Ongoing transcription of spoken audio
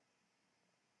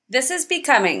This is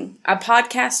Becoming, a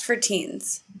podcast for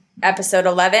teens. Episode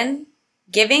 11,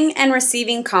 Giving and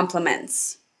Receiving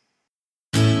Compliments.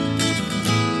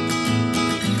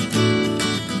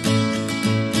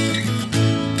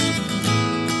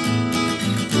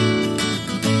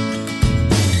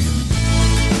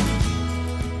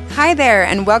 Hi there,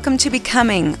 and welcome to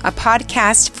Becoming, a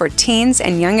podcast for teens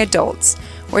and young adults,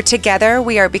 where together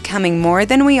we are becoming more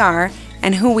than we are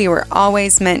and who we were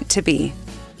always meant to be.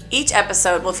 Each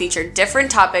episode will feature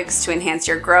different topics to enhance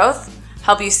your growth,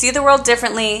 help you see the world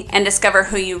differently, and discover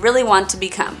who you really want to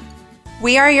become.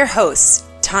 We are your hosts,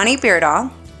 Tani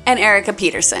Beardall and Erica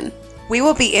Peterson. We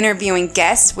will be interviewing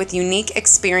guests with unique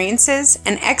experiences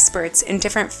and experts in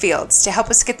different fields to help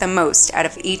us get the most out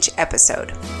of each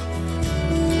episode.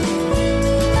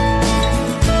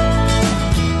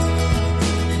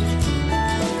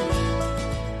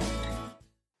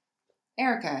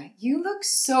 Erica, you look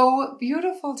so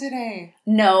beautiful today.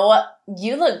 No,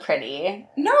 you look pretty.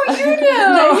 No, you do.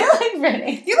 No, you look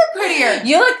pretty. You look prettier.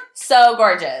 You look so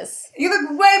gorgeous. You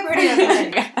look way prettier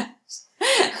than me.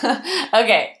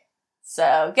 Okay,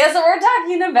 so guess what we're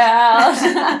talking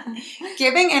about?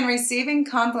 Giving and receiving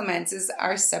compliments is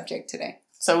our subject today.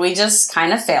 So we just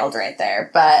kind of failed right there,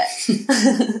 but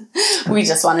we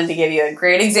just wanted to give you a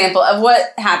great example of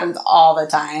what happens all the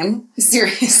time.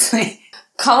 Seriously.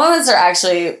 Compliments are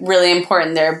actually really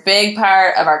important. They're a big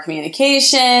part of our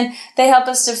communication. They help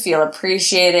us to feel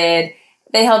appreciated.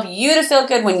 They help you to feel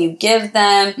good when you give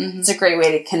them. Mm-hmm. It's a great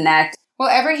way to connect. Well,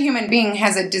 every human being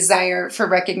has a desire for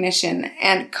recognition,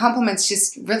 and compliments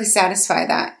just really satisfy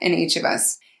that in each of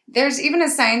us. There's even a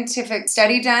scientific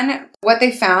study done. What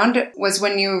they found was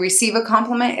when you receive a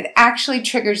compliment, it actually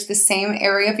triggers the same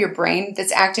area of your brain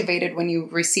that's activated when you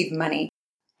receive money.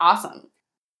 Awesome.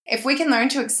 If we can learn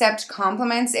to accept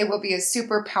compliments, it will be a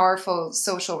super powerful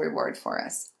social reward for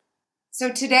us.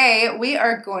 So today, we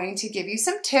are going to give you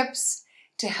some tips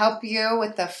to help you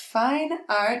with the fine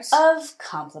art of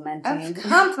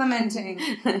complimenting.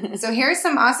 So here are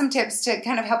some awesome tips to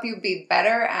kind of help you be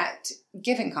better at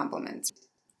giving compliments.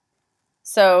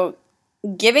 So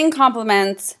giving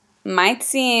compliments might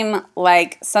seem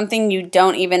like something you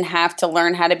don't even have to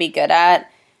learn how to be good at.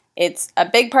 It's a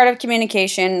big part of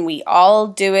communication. We all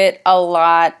do it a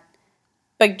lot.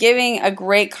 But giving a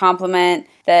great compliment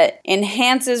that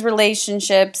enhances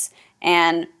relationships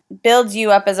and builds you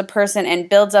up as a person and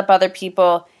builds up other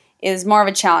people is more of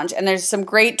a challenge. And there's some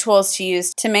great tools to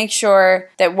use to make sure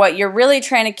that what you're really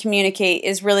trying to communicate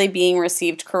is really being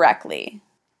received correctly.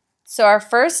 So our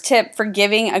first tip for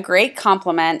giving a great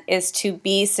compliment is to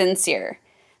be sincere.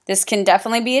 This can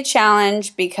definitely be a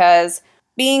challenge because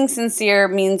being sincere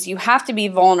means you have to be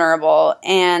vulnerable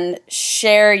and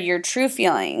share your true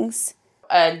feelings.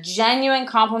 A genuine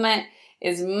compliment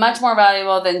is much more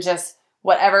valuable than just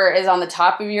whatever is on the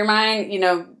top of your mind. You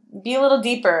know, be a little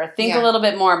deeper. Think a little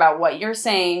bit more about what you're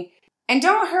saying. And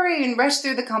don't hurry and rush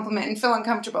through the compliment and feel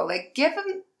uncomfortable. Like, give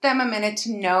them a minute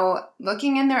to know,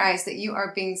 looking in their eyes, that you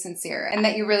are being sincere and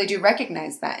that you really do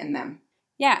recognize that in them.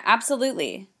 Yeah,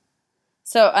 absolutely.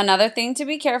 So another thing to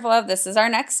be careful of, this is our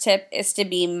next tip, is to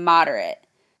be moderate.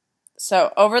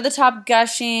 So over-the-top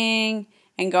gushing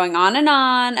and going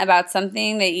on about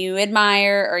something that you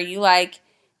admire or you like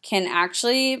can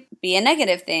actually be a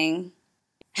negative thing.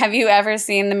 Have you ever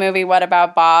seen the movie What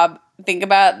About Bob? Think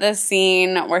about the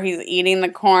scene where he's eating the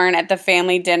corn at the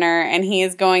family dinner and he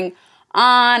is going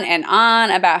on and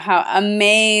on about how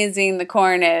amazing the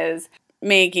corn is,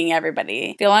 making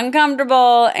everybody feel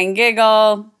uncomfortable and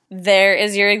giggle. There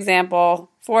is your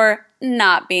example for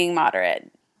not being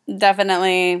moderate.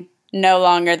 Definitely no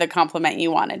longer the compliment you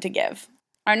wanted to give.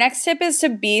 Our next tip is to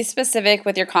be specific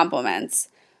with your compliments.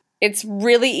 It's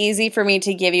really easy for me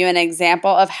to give you an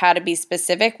example of how to be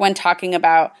specific when talking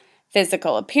about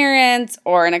physical appearance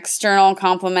or an external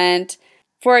compliment.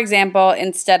 For example,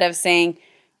 instead of saying,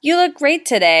 "You look great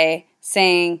today,"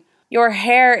 saying, "Your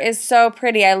hair is so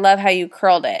pretty, I love how you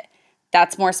curled it."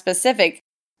 That's more specific.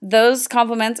 Those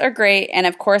compliments are great and,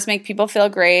 of course, make people feel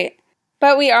great.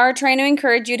 But we are trying to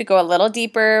encourage you to go a little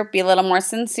deeper, be a little more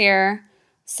sincere.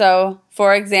 So,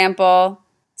 for example,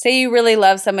 say you really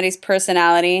love somebody's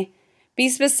personality. Be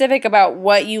specific about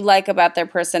what you like about their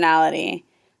personality.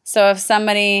 So if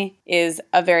somebody is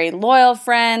a very loyal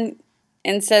friend,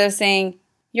 instead of saying,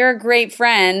 "You're a great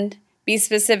friend," be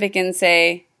specific and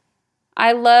say,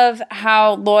 "I love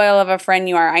how loyal of a friend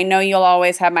you are. I know you'll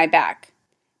always have my back."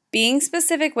 Being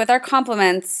specific with our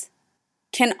compliments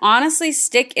can honestly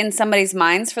stick in somebody's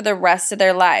minds for the rest of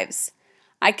their lives.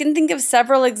 I can think of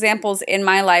several examples in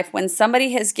my life when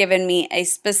somebody has given me a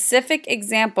specific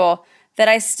example that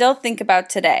I still think about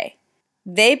today.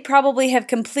 They probably have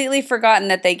completely forgotten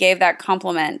that they gave that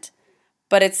compliment,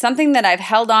 but it's something that I've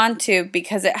held on to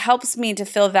because it helps me to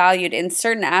feel valued in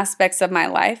certain aspects of my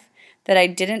life that I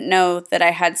didn't know that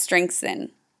I had strengths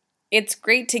in. It's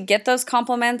great to get those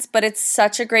compliments, but it's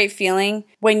such a great feeling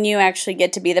when you actually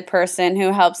get to be the person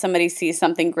who helps somebody see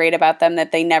something great about them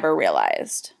that they never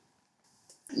realized.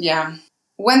 Yeah.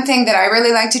 One thing that I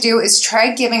really like to do is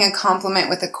try giving a compliment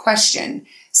with a question.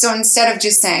 So instead of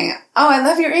just saying, "Oh, I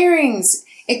love your earrings,"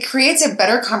 it creates a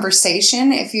better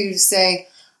conversation if you say,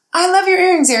 "I love your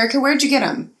earrings, Erica. Where'd you get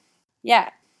them?" Yeah.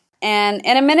 And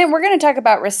in a minute, we're going to talk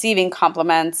about receiving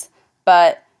compliments,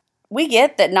 but we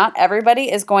get that not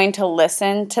everybody is going to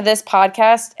listen to this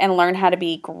podcast and learn how to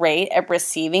be great at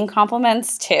receiving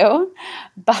compliments too.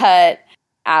 But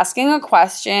asking a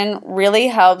question really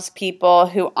helps people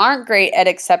who aren't great at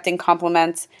accepting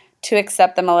compliments to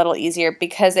accept them a little easier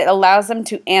because it allows them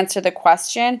to answer the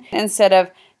question instead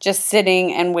of just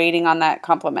sitting and waiting on that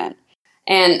compliment.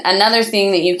 And another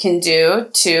thing that you can do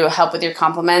to help with your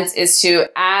compliments is to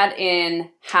add in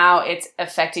how it's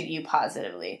affected you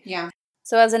positively. Yeah.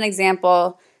 So as an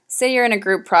example, say you're in a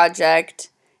group project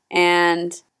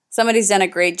and somebody's done a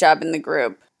great job in the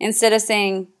group. Instead of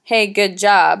saying, "Hey, good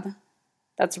job,"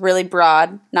 that's really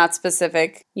broad, not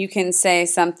specific. You can say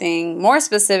something more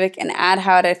specific and add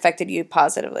how it affected you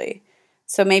positively.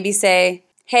 So maybe say,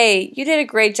 "Hey, you did a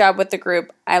great job with the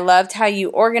group. I loved how you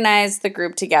organized the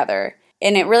group together.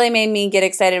 And it really made me get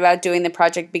excited about doing the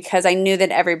project because I knew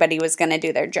that everybody was going to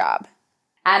do their job."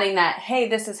 Adding that, "Hey,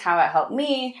 this is how it helped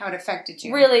me," How it affected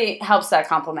you. really helps that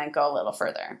compliment go a little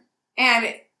further.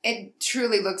 And it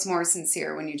truly looks more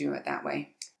sincere when you do it that way.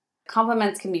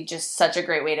 Compliments can be just such a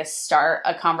great way to start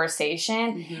a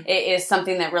conversation. Mm-hmm. It is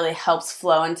something that really helps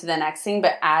flow into the next thing,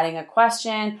 but adding a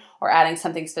question or adding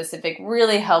something specific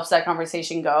really helps that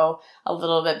conversation go a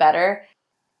little bit better.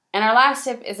 And our last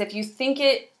tip is if you think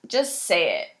it, just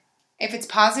say it. If it's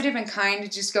positive and kind,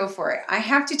 just go for it. I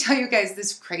have to tell you guys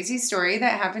this crazy story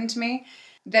that happened to me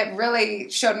that really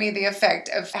showed me the effect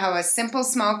of how a simple,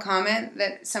 small comment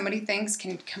that somebody thinks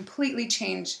can completely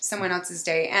change someone else's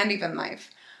day and even life.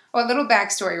 Well, a little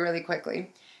backstory really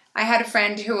quickly. I had a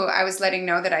friend who I was letting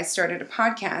know that I started a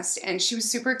podcast, and she was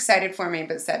super excited for me,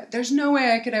 but said, "There's no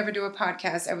way I could ever do a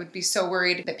podcast. I would be so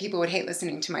worried that people would hate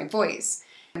listening to my voice.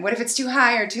 What if it's too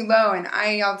high or too low?" And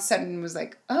I all of a sudden was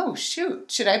like, "Oh,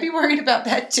 shoot, should I be worried about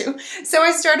that too?" So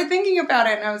I started thinking about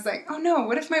it, and I was like, "Oh no,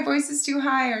 what if my voice is too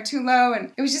high or too low?"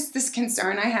 And it was just this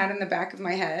concern I had in the back of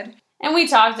my head. And we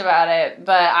talked about it,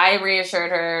 but I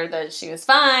reassured her that she was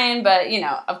fine. But,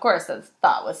 of course, the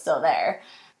thought was still there.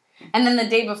 And then the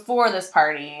day before this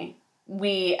party,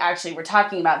 we actually were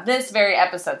talking about this very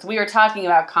episode. So we were talking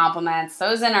about compliments. So it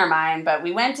was in our mind. But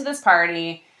we went to this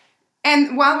party.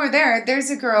 And while we're there, there's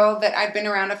a girl that I've been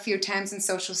around a few times in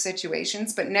social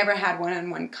situations, but never had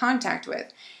one-on-one contact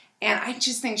with. And I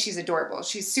just think she's adorable.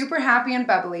 She's super happy and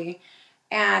bubbly.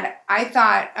 And I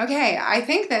thought, okay, I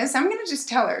think this, I'm going to just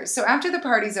tell her. So after the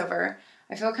party's over,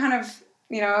 I feel kind of,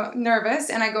 nervous.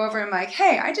 And I go over and I'm like,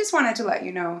 "Hey, I just wanted to let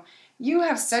you know, you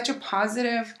have such a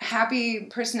positive, happy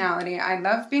personality. I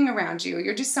love being around you.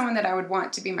 You're just someone that I would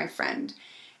want to be my friend."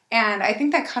 And I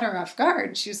think that caught her off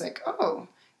guard. She was like, "Oh,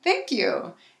 thank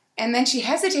you." And then she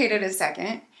hesitated a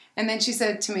second. And then she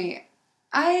said to me,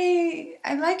 I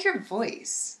like your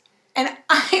voice. And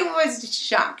I was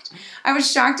shocked. I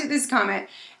was shocked at this comment.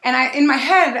 And in my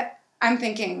head, I'm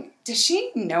thinking, does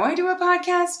she know I do a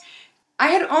podcast? I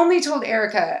had only told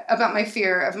Erica about my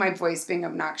fear of my voice being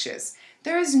obnoxious.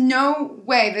 There is no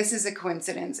way this is a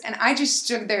coincidence. And I just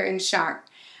stood there in shock.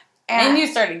 And you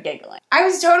started giggling. I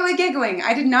was totally giggling.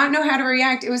 I did not know how to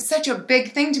react. It was such a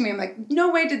big thing to me. I'm like, no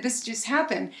way did this just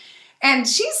happen. And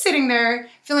she's sitting there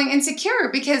feeling insecure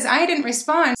because I didn't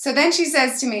respond. So then she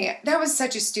says to me, "That was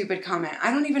such a stupid comment.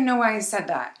 I don't even know why I said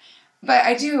that. But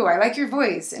I do. I like your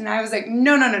voice." And I was like,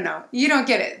 no. You don't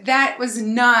get it. That was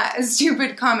not a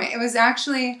stupid comment. It was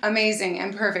actually amazing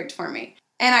and perfect for me.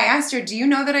 And I asked her, "Do you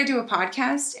know that I do a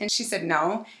podcast?" And she said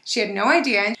no. She had no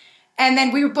idea. And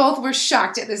then we both were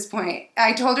shocked at this point.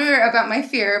 I told her about my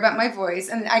fear, about my voice,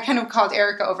 and I kind of called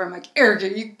Erica over. I'm like,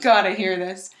 "Erica, you gotta hear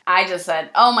this." I just said,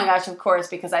 "Oh my gosh, of course,"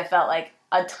 because I felt like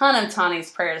a ton of Tani's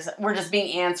prayers were just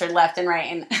being answered left and right.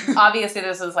 And obviously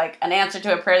this was like an answer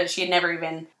to a prayer that she had never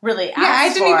even really asked for. Yeah,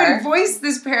 I didn't even voice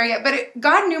this prayer yet, but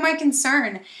God knew my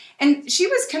concern. And she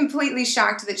was completely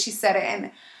shocked that she said it.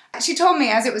 And she told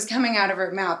me as it was coming out of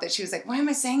her mouth that she was like, "Why am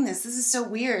I saying this? This is so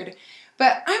weird."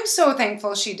 But I'm so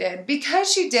thankful she did.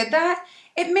 Because she did that,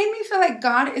 it made me feel like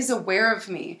God is aware of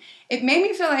me. It made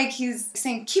me feel like he's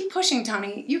saying, keep pushing,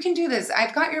 Tawny. You can do this.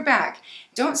 I've got your back.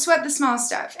 Don't sweat the small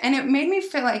stuff. And it made me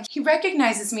feel like he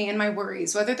recognizes me in my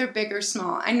worries, whether they're big or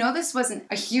small. I know this wasn't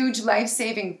a huge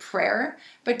life-saving prayer,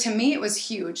 but to me it was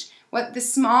huge. What the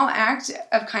small act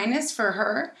of kindness for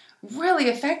her really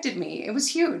affected me. It was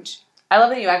huge. I love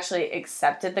that you actually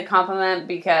accepted the compliment,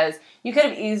 because you could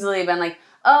have easily been like,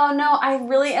 oh no, I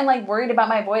really am like worried about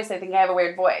my voice. I think I have a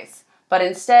weird voice. But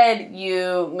instead,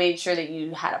 you made sure that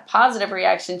you had a positive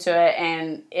reaction to it,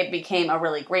 and it became a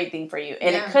really great thing for you.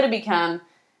 And it could have become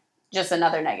just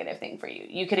another negative thing for you.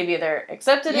 You could have either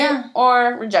accepted it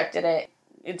or rejected it.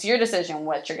 It's your decision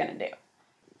what you're going to do.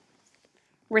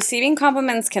 Receiving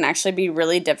compliments can actually be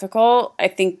really difficult, I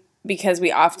think, because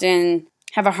we often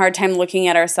have a hard time looking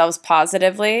at ourselves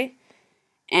positively.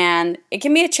 And it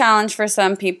can be a challenge for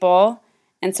some people.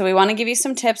 And so we want to give you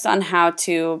some tips on how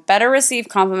to better receive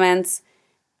compliments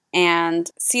and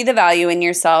see the value in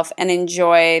yourself and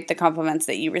enjoy the compliments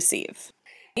that you receive.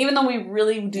 Even though we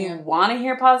really do want to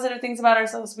hear positive things about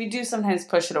ourselves, we do sometimes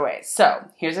push it away. So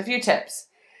here's a few tips.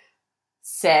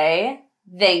 Say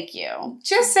thank you.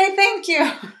 Just say thank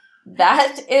you.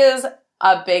 That is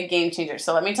a big game changer.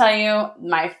 So let me tell you,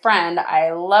 my friend,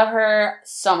 I love her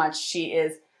so much. She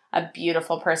is a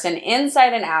beautiful person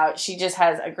inside and out. She just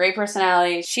has a great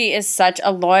personality. She is such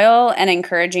a loyal and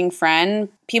encouraging friend.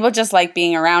 People just like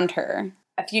being around her.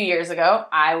 A few years ago,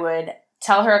 I would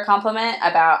tell her a compliment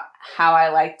about how I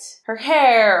liked her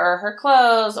hair or her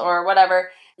clothes or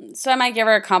whatever. So I might give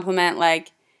her a compliment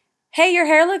like, hey, your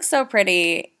hair looks so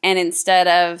pretty. And instead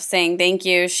of saying thank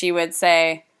you, she would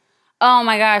say, oh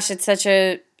my gosh, it's such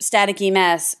a staticky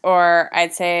mess. Or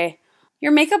I'd say,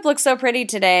 your makeup looks so pretty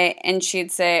today. And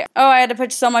she'd say, oh, I had to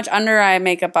put so much under eye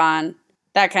makeup on.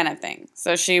 That kind of thing.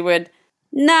 So she would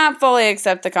not fully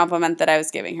accept the compliment that I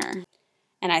was giving her.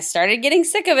 And I started getting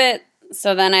sick of it.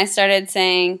 So then I started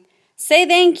saying, say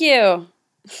thank you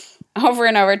over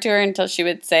and over to her until she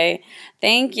would say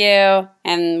thank you.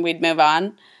 And we'd move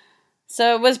on.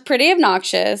 So it was pretty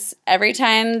obnoxious. Every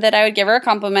time that I would give her a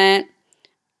compliment,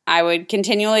 I would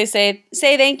continually say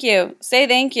thank you,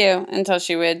 until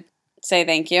she would say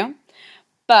thank you.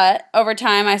 But over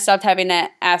time, I stopped having to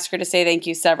ask her to say thank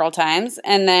you several times,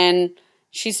 and then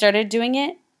she started doing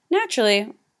it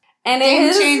naturally. And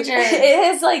it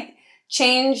has like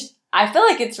changed. I feel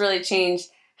like it's really changed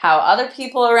how other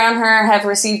people around her have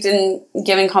received and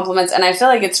giving compliments, and I feel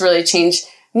like it's really changed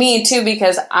me too,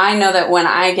 because I know that when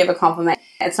I give a compliment,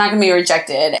 it's not going to be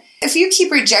rejected. If you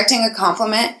keep rejecting a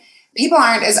compliment, people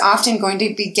aren't as often going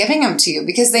to be giving them to you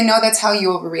because they know that's how you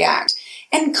will react.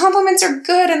 And compliments are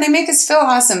good and they make us feel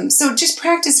awesome. So just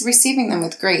practice receiving them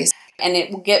with grace. And it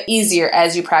will get easier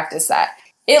as you practice that.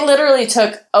 It literally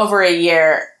took over a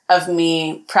year of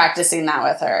me practicing that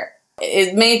with her.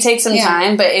 It may take some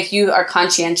time, but if you are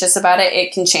conscientious about it,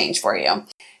 it can change for you.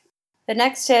 The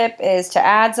next tip is to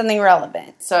add something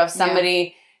relevant. So if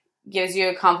somebody gives you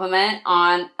a compliment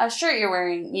on a shirt you're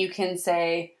wearing, you can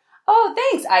say, oh,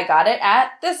 thanks, I got it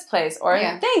at this place. Or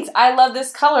thanks, I love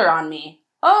this color on me.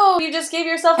 Oh, you just gave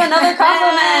yourself another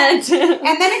compliment.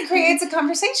 And then it creates a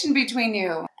conversation between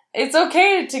you. It's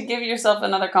okay to give yourself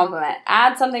another compliment.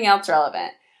 Add something else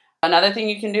relevant. Another thing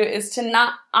you can do is to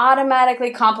not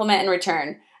automatically compliment in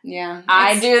return. Yeah.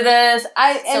 I do this.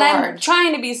 I'm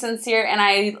trying to be sincere, and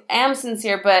I am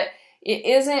sincere, but it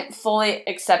isn't fully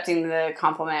accepting the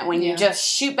compliment when you just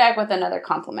shoot back with another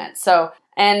compliment. So,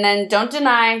 and then don't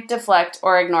deny, deflect,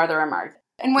 or ignore the remark.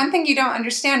 And one thing you don't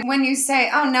understand, when you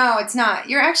say, oh, no, it's not,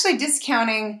 you're actually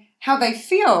discounting how they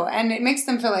feel. And it makes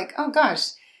them feel like, oh, gosh,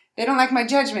 they don't like my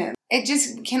judgment. It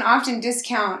just can often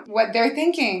discount what they're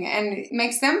thinking and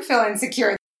makes them feel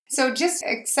insecure. So just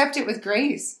accept it with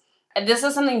grace. This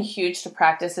is something huge to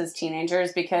practice as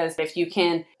teenagers, because if you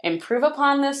can improve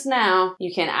upon this now,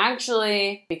 you can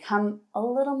actually become a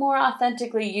little more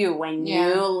authentically you when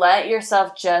you let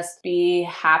yourself just be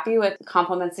happy with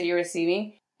compliments that you're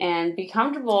receiving and be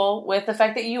comfortable with the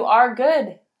fact that you are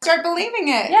good. Start believing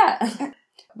it. Yeah.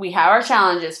 We have our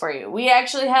challenges for you. We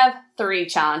actually have 3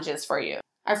 challenges for you.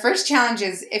 Our first challenge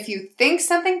is, if you think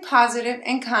something positive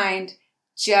and kind,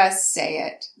 just say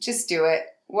it. Just do it.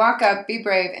 Walk up, be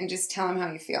brave, and just tell them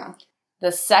how you feel.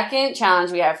 The second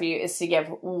challenge we have for you is to give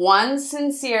one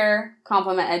sincere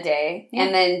compliment a day,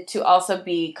 and then to also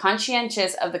be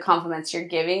conscientious of the compliments you're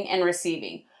giving and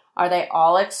receiving. Are they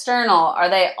all external? Are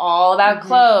they all about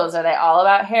clothes? Are they all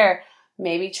about hair?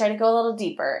 Maybe try to go a little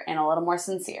deeper and a little more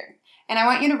sincere. And I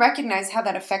want you to recognize how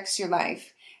that affects your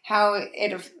life,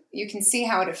 you can see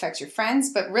how it affects your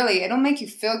friends, but really it'll make you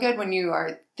feel good when you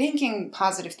are thinking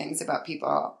positive things about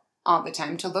people all the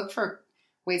time, to look for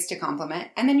ways to compliment,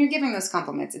 and then you're giving those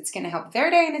compliments. It's going to help their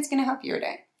day and it's going to help your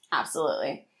day.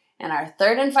 Absolutely. And our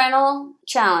third and final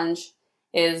challenge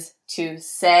is to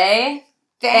say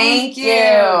thank you.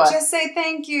 Just say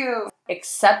thank you.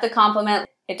 Accept the compliment.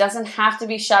 It doesn't have to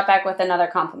be shot back with another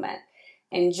compliment.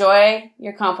 Enjoy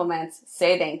your compliments.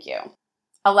 Say thank you.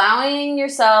 Allowing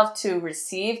yourself to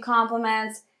receive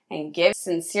compliments and give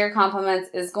sincere compliments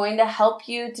is going to help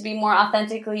you to be more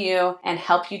authentically you and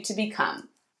help you to become.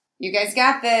 You guys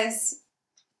got this.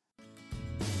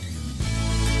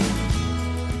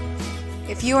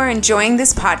 If you are enjoying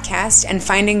this podcast and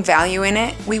finding value in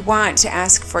it, we want to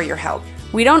ask for your help.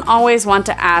 We don't always want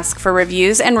to ask for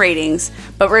reviews and ratings,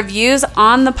 but reviews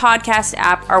on the podcast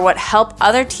app are what help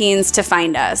other teens to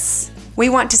find us. We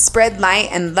want to spread light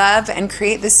and love and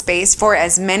create the space for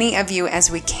as many of you as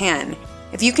we can.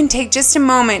 If you can take just a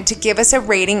moment to give us a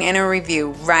rating and a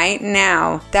review right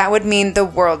now, that would mean the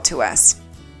world to us.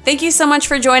 Thank you so much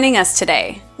for joining us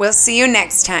today. We'll see you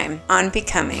next time on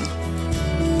Becoming.